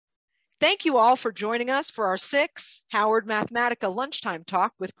Thank you all for joining us for our SICSS-Howard Mathematica Lunchtime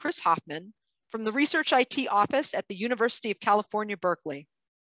Talk with Chris Hoffman from the Research IT Office at the University of California, Berkeley.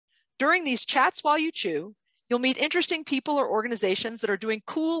 During these chats while you chew, you'll meet interesting people or organizations that are doing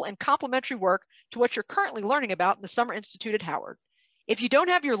cool and complementary work to what you're currently learning about in the Summer Institute at Howard. If you don't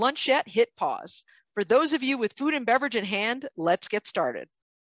have your lunch yet, hit pause. For those of you with food and beverage in hand, let's get started.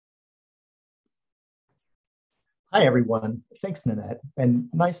 Hi, everyone. Thanks, Nanette, and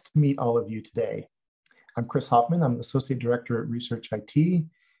nice to meet all of you today. I'm Chris Hoffman. I'm Associate Director at Research IT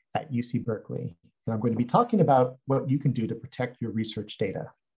at UC Berkeley, and I'm going to be talking about what you can do to protect your research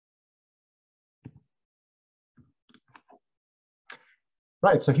data.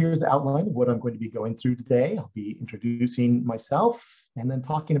 Right, so here's the outline of what I'm going to be going through today. I'll be introducing myself and then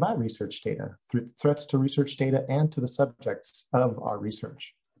talking about research data, threats to research data, and to the subjects of our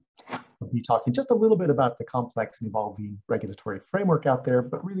research. I'll be talking just a little bit about the complex and evolving regulatory framework out there,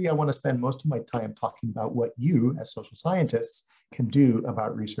 but really I want to spend most of my time talking about what you as social scientists can do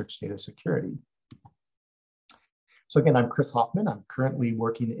about research data security. So again, I'm Chris Hoffman. I'm currently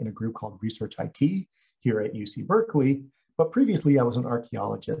working in a group called Research IT here at UC Berkeley, but previously I was an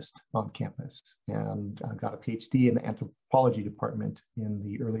archaeologist on campus and got a PhD in the anthropology department in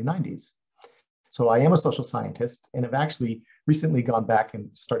the early 90s. So I am a social scientist and have actually recently gone back and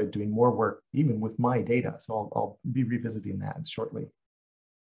started doing more work even with my data. So I'll be revisiting that shortly.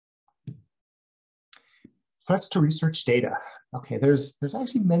 Threats to research data. Okay, there's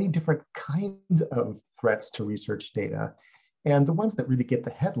actually many different kinds of threats to research data. And the ones that really get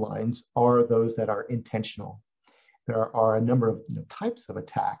the headlines are those that are intentional. There are a number of types of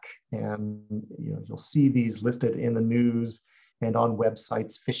attack, and you'll see these listed in the news and on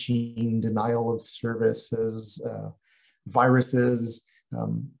websites: phishing, denial of services, viruses,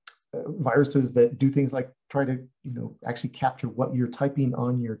 viruses that do things like try to actually capture what you're typing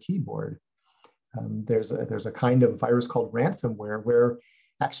on your keyboard. There's a kind of virus called ransomware where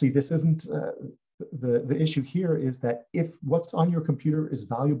actually this isn't the issue here is that if what's on your computer is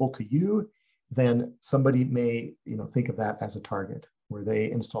valuable to you, then somebody may think of that as a target where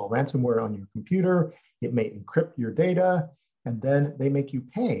they install ransomware on your computer. It may encrypt your data, and then they make you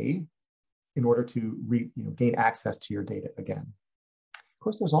pay in order to gain access to your data again. Of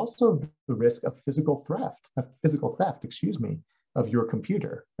course, there's also the risk of physical theft, of your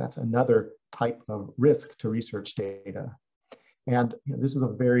computer. That's another type of risk to research data. And this is a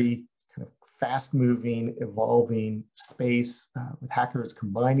very kind of fast-moving, evolving space with hackers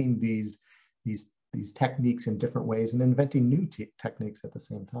combining these techniques in different ways and inventing new techniques at the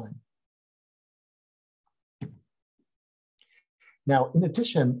same time. Now, in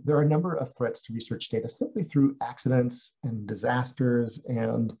addition, there are a number of threats to research data simply through accidents and disasters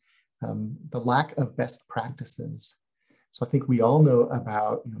and the lack of best practices. So I think we all know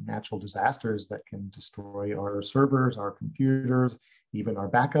about natural disasters that can destroy our servers, our computers, even our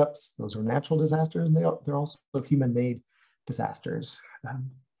backups. Those are natural disasters, and they're also human-made disasters.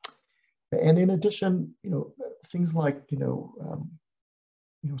 And in addition, things like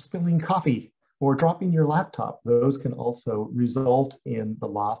spilling coffee or dropping your laptop, those can also result in the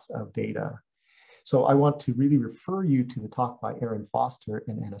loss of data. So I want to really refer you to the talk by Aaron Foster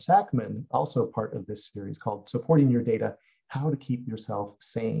and Anna Sackman, also part of this series called Supporting Your Data, How to Keep Yourself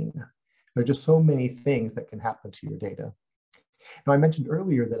Sane. There are just so many things that can happen to your data. Now, I mentioned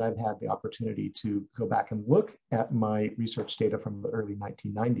earlier that I've had the opportunity to go back and look at my research data from the early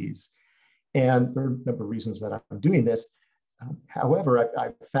 1990s. And there are a number of reasons that I'm doing this. However,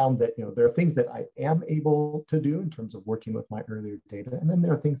 I've found that there are things that I am able to do in terms of working with my earlier data, and then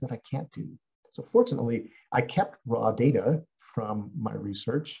there are things that I can't do. So fortunately, I kept raw data from my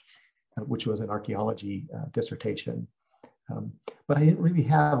research, which was an archaeology dissertation, but I didn't really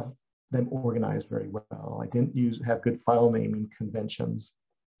have them organized very well. I didn't have good file naming conventions.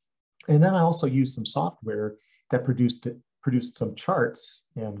 And then I also used some software that produced some charts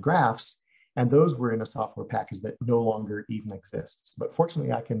and graphs, and those were in a software package that no longer even exists. But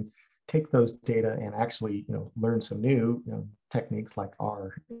fortunately, I can take those data and actually learn some new techniques like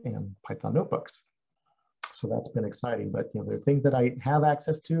R and Python notebooks. So that's been exciting. But there are things that I have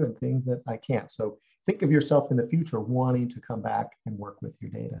access to and things that I can't. So think of yourself in the future wanting to come back and work with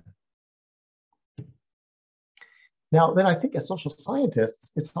your data. Now, then I think as social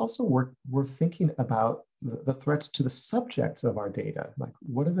scientists, it's also worth thinking about the threats to the subjects of our data. Like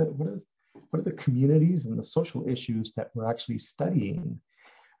what are the communities and the social issues that we're actually studying?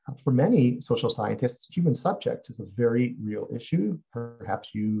 For many social scientists, human subjects is a very real issue. Perhaps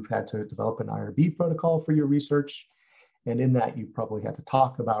you've had to develop an IRB protocol for your research. And in that, you've probably had to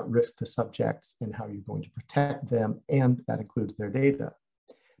talk about risk to subjects and how you're going to protect them, and that includes their data.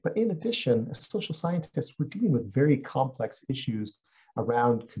 But in addition, as social scientists, we're dealing with very complex issues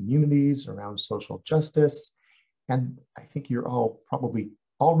around communities, around social justice. And I think you're all probably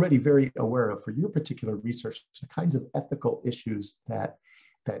already very aware of, for your particular research, the kinds of ethical issues that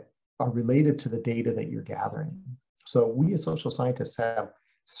are related to the data that you're gathering. So we as social scientists have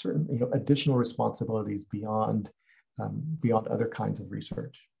certain additional responsibilities beyond other kinds of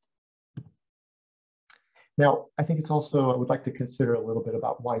research. Now, I think it's also, I would like to consider a little bit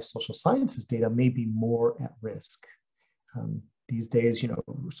about why social sciences data may be more at risk. These days,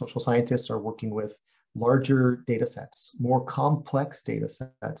 social scientists are working with larger data sets, more complex data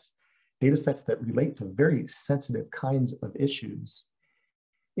sets that relate to very sensitive kinds of issues.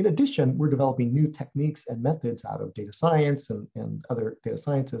 In addition, we're developing new techniques and methods out of data science and other data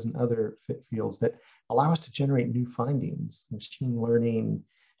sciences and other fields that allow us to generate new findings, machine learning,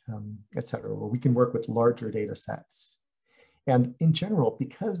 et cetera, where we can work with larger data sets. And in general,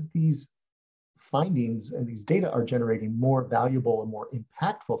 because these findings and these data are generating more valuable and more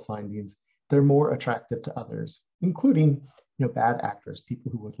impactful findings, they're more attractive to others, including bad actors,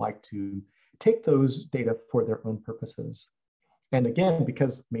 people who would like to take those data for their own purposes. And again,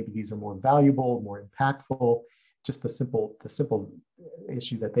 because maybe these are more valuable, more impactful, just the simple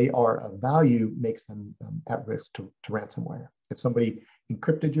issue that they are of value makes them at risk to ransomware. If somebody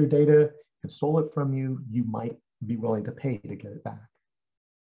encrypted your data and stole it from you, you might be willing to pay to get it back.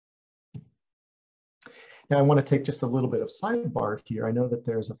 Now, I want to take just a little bit of sidebar here. I know that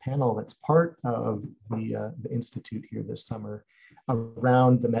there's a panel that's part of the Institute here this summer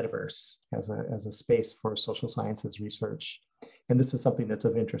around the metaverse as a space for social sciences research. And this is something that's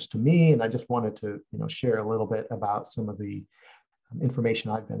of interest to me. And I just wanted to share a little bit about some of the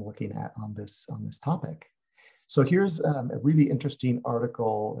information I've been looking at on this topic. So here's a really interesting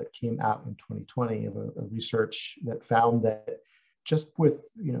article that came out in 2020 of a research that found that just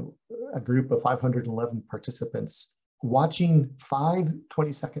with a group of 511 participants watching 5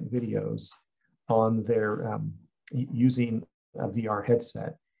 20-second videos on their using a VR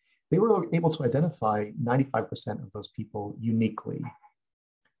headset, they were able to identify 95% of those people uniquely.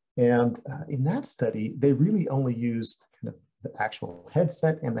 And in that study, they really only used kind of the actual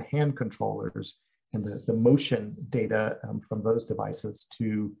headset and the hand controllers and the motion data from those devices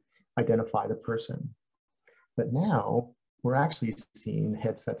to identify the person. But now we're actually seeing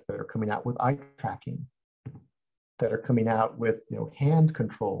headsets that are coming out with eye tracking, that are coming out with hand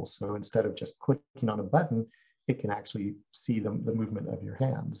controls. So instead of just clicking on a button, it can actually see the movement of your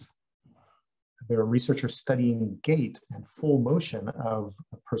hands. There are researchers studying gait and full motion of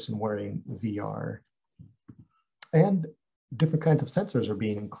a person wearing VR. And different kinds of sensors are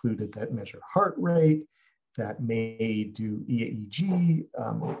being included that measure heart rate, that may do EEG,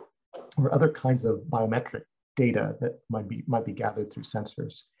 or other kinds of biometric data that might be gathered through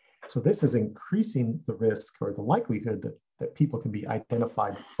sensors. So this is increasing the risk or the likelihood that people can be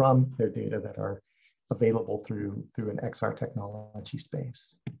identified from their data that are available through an XR technology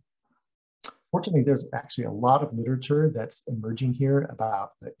space. Fortunately, there's actually a lot of literature that's emerging here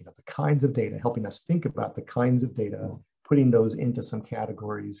about the kinds of data, helping us think about the kinds of data, putting those into some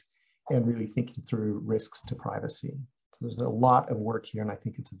categories, and really thinking through risks to privacy. So there's a lot of work here, and I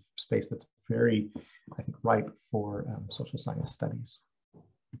think it's a space that's very, ripe for social science studies.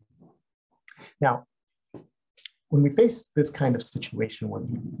 Now, when we face this kind of situation where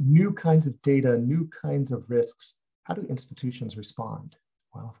new kinds of data, new kinds of risks, how do institutions respond?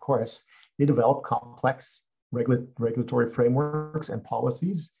 Well, of course, they develop complex regulatory frameworks and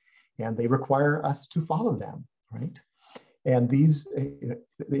policies, and they require us to follow them, right? And these,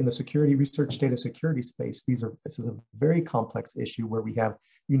 in the security research data security space, this is a very complex issue where we have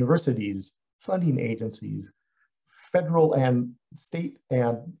universities, funding agencies, federal and state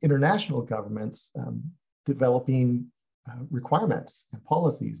and international governments developing requirements and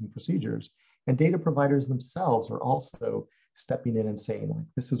policies and procedures. And data providers themselves are also stepping in and saying, like,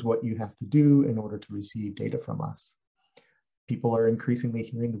 this is what you have to do in order to receive data from us. People are increasingly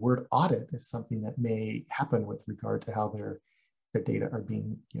hearing the word audit as something that may happen with regard to how their data are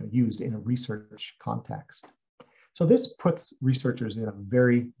being used in a research context. So this puts researchers in a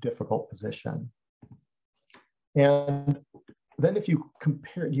very difficult position. And then if you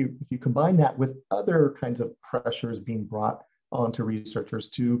combine that with other kinds of pressures being brought onto researchers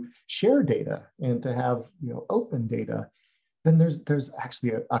to share data and to have open data, then there's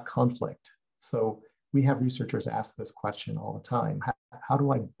actually a conflict. So we have researchers ask this question all the time. How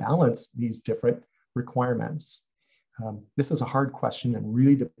do I balance these different requirements? This is a hard question and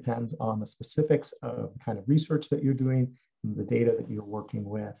really depends on the specifics of the kind of research that you're doing and the data that you're working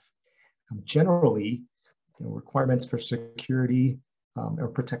with. Generally, requirements for security or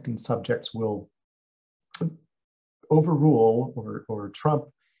protecting subjects will overrule or trump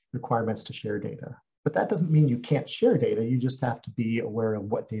requirements to share data. But that doesn't mean you can't share data. You just have to be aware of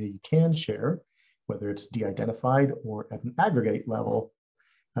what data you can share, whether it's de-identified or at an aggregate level,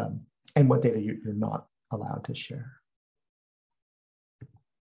 and what data you're not allowed to share.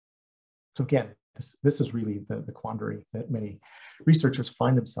 So again, this is really the quandary that many researchers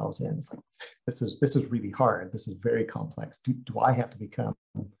find themselves in. It's like, this is really hard. This is very complex. Do I have to become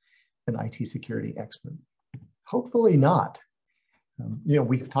an IT security expert? Hopefully not.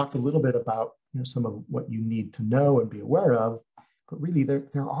 We've talked a little bit about some of what you need to know and be aware of, but really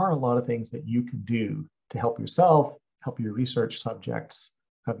there are a lot of things that you can do to help yourself, help your research subjects,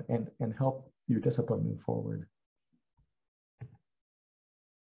 and help your discipline move forward.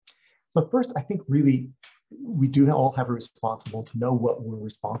 So first, I think really we do all have a responsible to know what we're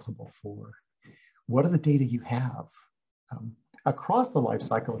responsible for. What are the data you have across the life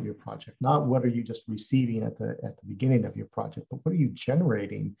cycle of your project? Not what are you just receiving at the beginning of your project, but what are you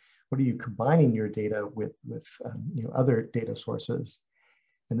generating? What are you combining your data with other data sources?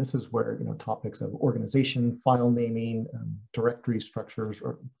 And this is where topics of organization, file naming, directory structures,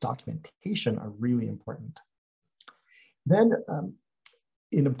 or documentation are really important. Then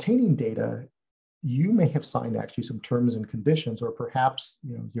in obtaining data, you may have signed actually some terms and conditions, or perhaps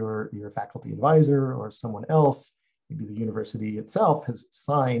your faculty advisor or someone else, maybe the university itself, has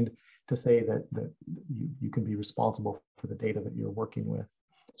signed to say that you can be responsible for the data that you're working with.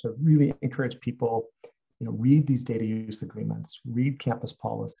 So really encourage people, read these data use agreements, read campus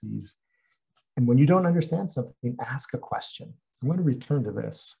policies, and when you don't understand something, ask a question. I'm going to return to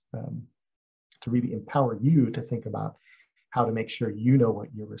this to really empower you to think about how to make sure you know what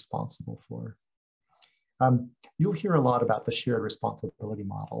you're responsible for. You'll hear a lot about the shared responsibility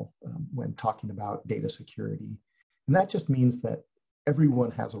model when talking about data security. And that just means that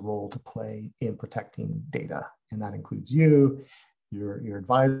everyone has a role to play in protecting data. And that includes you, your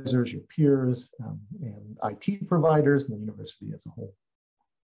advisors, your peers, and IT providers, and the university as a whole.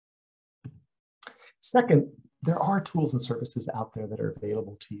 Second, there are tools and services out there that are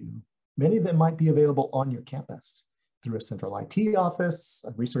available to you. Many of them might be available on your campus through a central IT office,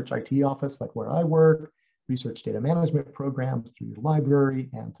 a research IT office like where I work, research data management programs through your library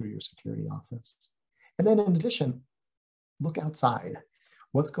and through your security office. And then in addition, look outside.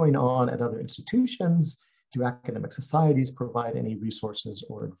 What's going on at other institutions? Do academic societies provide any resources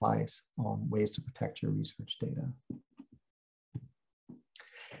or advice on ways to protect your research data?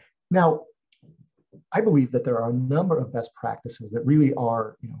 Now, I believe that there are a number of best practices that really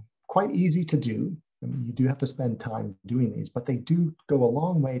are quite easy to do. I mean, you do have to spend time doing these, but they do go a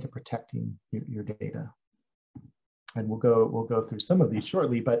long way to protecting your data. And we'll go through some of these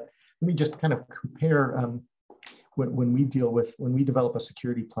shortly, but let me just kind of compare when we develop a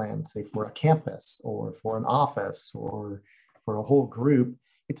security plan, say for a campus or for an office or for a whole group,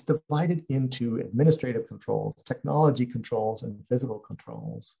 it's divided into administrative controls, technology controls, and physical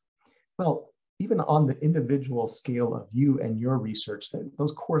controls. Well, even on the individual scale of you and your research,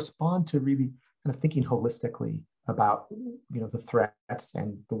 those correspond to really kind of thinking holistically about the threats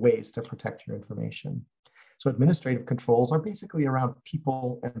and the ways to protect your information. So administrative controls are basically around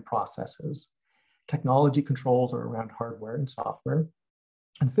people and processes. Technology controls are around hardware and software.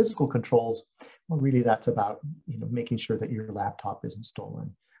 And physical controls, well, really that's about making sure that your laptop isn't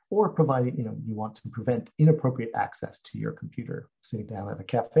stolen, or providing, you want to prevent inappropriate access to your computer, sitting down at a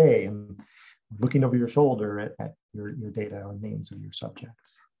cafe and looking over your shoulder at your data or names of your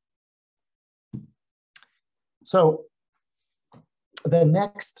subjects. So then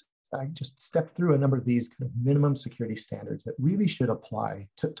next, I just step through a number of these kind of minimum security standards that really should apply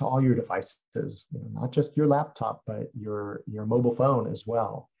to all your devices, not just your laptop, but your mobile phone as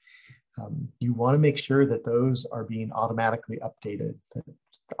well. You want to make sure that those are being automatically updated, that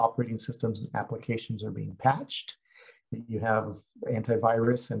the operating systems and applications are being patched, that you have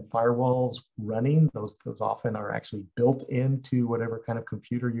antivirus and firewalls running. Those often are actually built into whatever kind of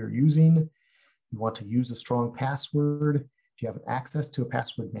computer you're using. You want to use a strong password. If you have access to a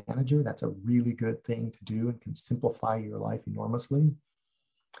password manager, that's a really good thing to do and can simplify your life enormously.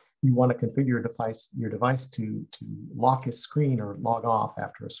 You want to configure your device to lock its screen or log off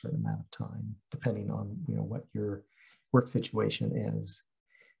after a certain amount of time, depending on what your work situation is.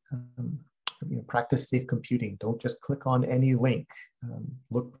 Practice safe computing. Don't just click on any link.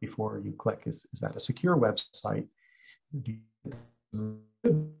 Look before you click. Is that a secure website? Do you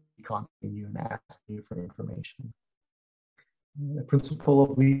contacting you and asking you for information? The principle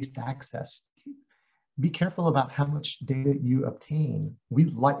of least access. Be careful about how much data you obtain.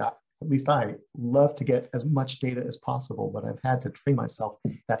 at least I love to get as much data as possible, but I've had to train myself.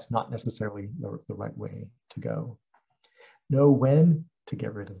 That's not necessarily the right way to go. Know when to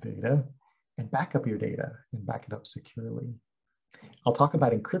get rid of data and back up your data and back it up securely. I'll talk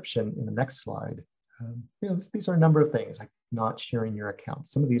about encryption in the next slide. These are a number of things, like not sharing your account.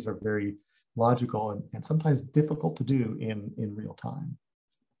 Some of these are very logical and sometimes difficult to do in real time.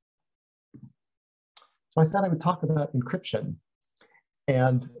 So I said I would talk about encryption.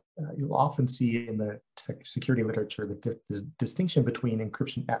 And you'll often see in the security literature that there's a distinction between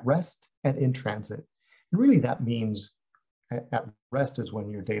encryption at rest and in transit. And really that means at rest is when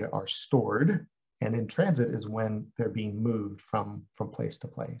your data are stored, and in transit is when they're being moved from place to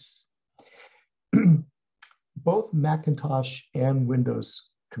place. Both Macintosh and Windows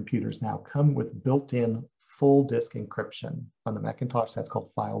computers now come with built-in full disk encryption. On the Macintosh, that's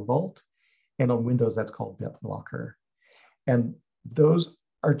called File Vault, and on Windows, that's called BitBlocker. And those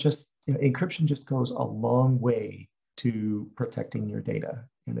are just, encryption just goes a long way to protecting your data.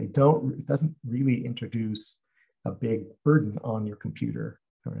 And it doesn't really introduce a big burden on your computer.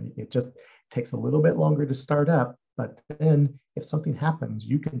 All right? It just takes a little bit longer to start up, but then if something happens,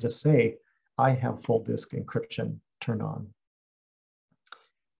 you can just say, I have full disk encryption turned on.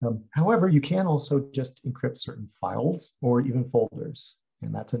 However, you can also just encrypt certain files or even folders.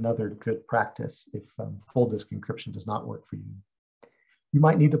 And that's another good practice if full disk encryption does not work for you. You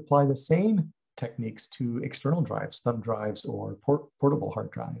might need to apply the same techniques to external drives, thumb drives, or portable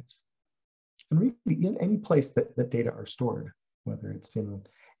hard drives. And really in any place that data are stored, whether it's in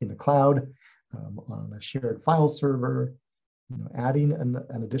the cloud, on a shared file server, adding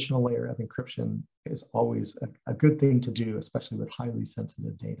an additional layer of encryption is always a good thing to do, especially with highly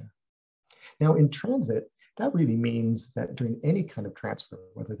sensitive data. Now in transit, that really means that during any kind of transfer,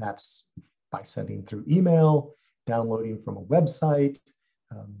 whether that's by sending through email, downloading from a website,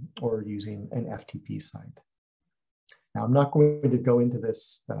 or using an FTP site. Now, I'm not going to go into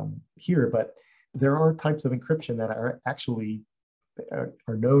this here, but there are types of encryption that are actually are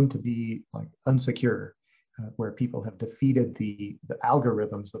known to be like unsecure, where people have defeated the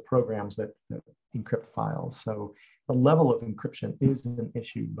algorithms, the programs that encrypt files. So the level of encryption is an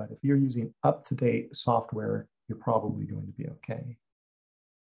issue, but if you're using up-to-date software, you're probably going to be okay.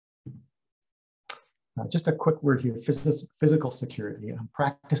 Just a quick word here, physical security,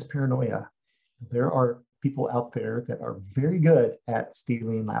 practice paranoia. There are people out there that are very good at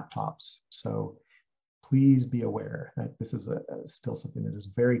stealing laptops. So please be aware that this is still something that is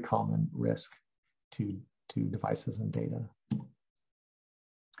a very common risk to devices and data.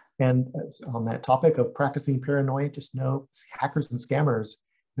 And on that topic of practicing paranoia, just know hackers and scammers,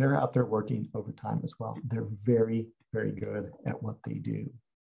 they're out there working overtime as well. They're very, very good at what they do.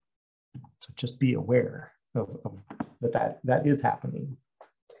 So just be aware of that is happening.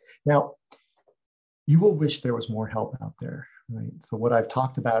 Now, you will wish there was more help out there, right? So what I've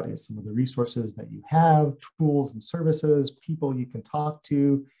talked about is some of the resources that you have, tools and services, people you can talk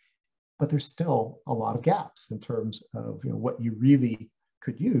to, but there's still a lot of gaps in terms of what you really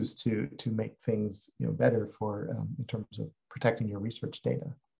could use to make things better for in terms of protecting your research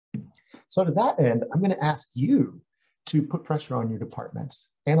data. So to that end, I'm going to ask you to put pressure on your departments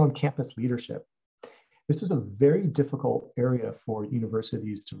and on campus leadership. This is a very difficult area for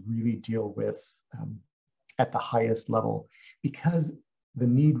universities to really deal with at the highest level, because the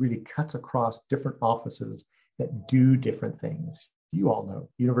need really cuts across different offices that do different things. You all know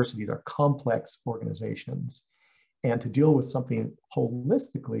universities are complex organizations, and to deal with something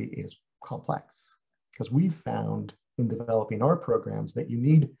holistically is complex, because we've found in developing our programs that you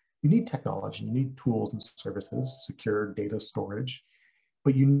need technology, you need tools and services, secure data storage,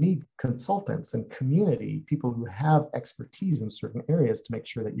 but you need consultants and community, people who have expertise in certain areas to make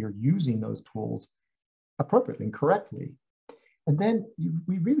sure that you're using those tools appropriately and correctly. And then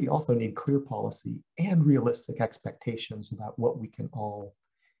we really also need clear policy and realistic expectations about what we can all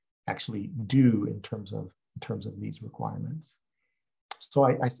actually do in terms of these requirements. So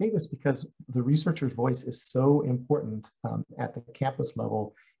I say this because the researcher's voice is so important at the campus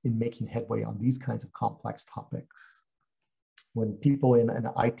level in making headway on these kinds of complex topics. When people in an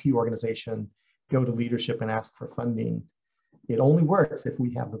IT organization go to leadership and ask for funding, it only works if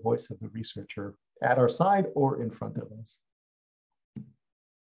we have the voice of the researcher at our side or in front of us.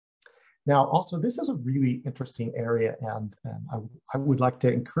 Now, also, this is a really interesting area, and I would like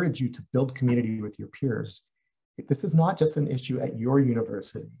to encourage you to build community with your peers. This is not just an issue at your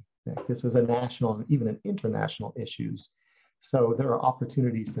university. This is a national and even an international issues. So there are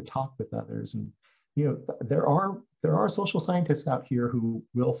opportunities to talk with others, and there are social scientists out here who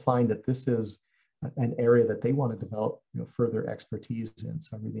will find that this is an area that they want to develop further expertise in.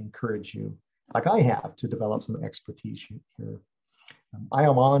 So I really encourage you, like I have, to develop some expertise here. I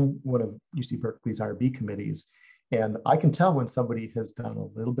am on one of UC Berkeley's IRB committees, and I can tell when somebody has done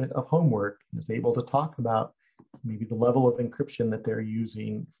a little bit of homework and is able to talk about maybe the level of encryption that they're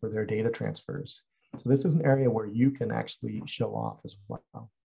using for their data transfers. So this is an area where you can actually show off as well.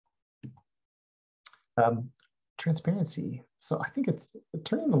 Transparency. So I think it's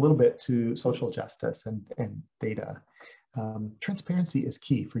turning a little bit to social justice and data. Transparency is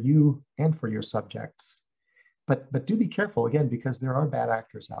key for you and for your subjects. But do be careful, again, because there are bad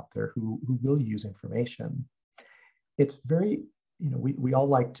actors out there who will use information. It's very, we all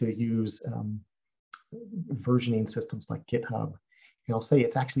like to use versioning systems like GitHub. And I'll say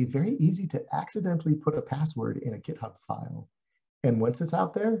it's actually very easy to accidentally put a password in a GitHub file. And once it's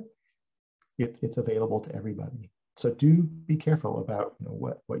out there, it's available to everybody. So do be careful about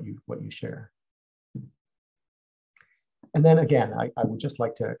what you share. And then again, I would just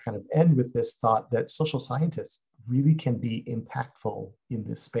like to kind of end with this thought that social scientists really can be impactful in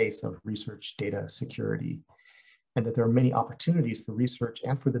this space of research data security, and that there are many opportunities for research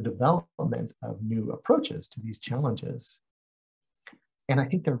and for the development of new approaches to these challenges. And I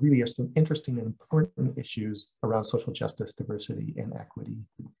think there really are some interesting and important issues around social justice, diversity, and equity.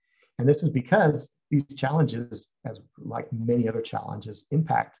 And this is because these challenges, as like many other challenges,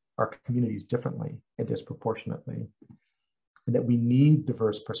 impact our communities differently and disproportionately. And that we need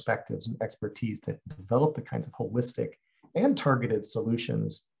diverse perspectives and expertise to develop the kinds of holistic and targeted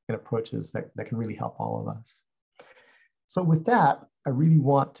solutions and approaches that can really help all of us. So with that, I really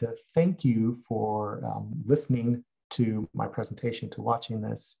want to thank you for listening to my presentation, to watching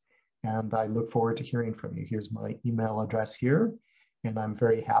this, and I look forward to hearing from you. Here's my email address here, and I'm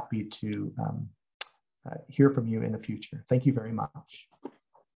very happy to hear from you in the future. Thank you very much.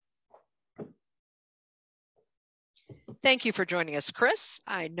 Thank you for joining us, Chris.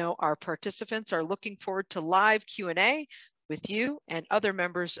 I know our participants are looking forward to live Q&A with you and other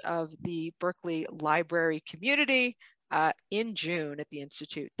members of the Berkeley Library community in June at the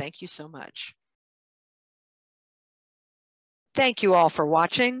Institute. Thank you so much. Thank you all for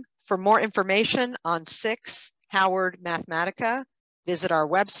watching. For more information on SICSS-Howard Mathematica, visit our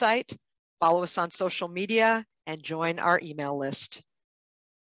website, follow us on social media, and join our email list.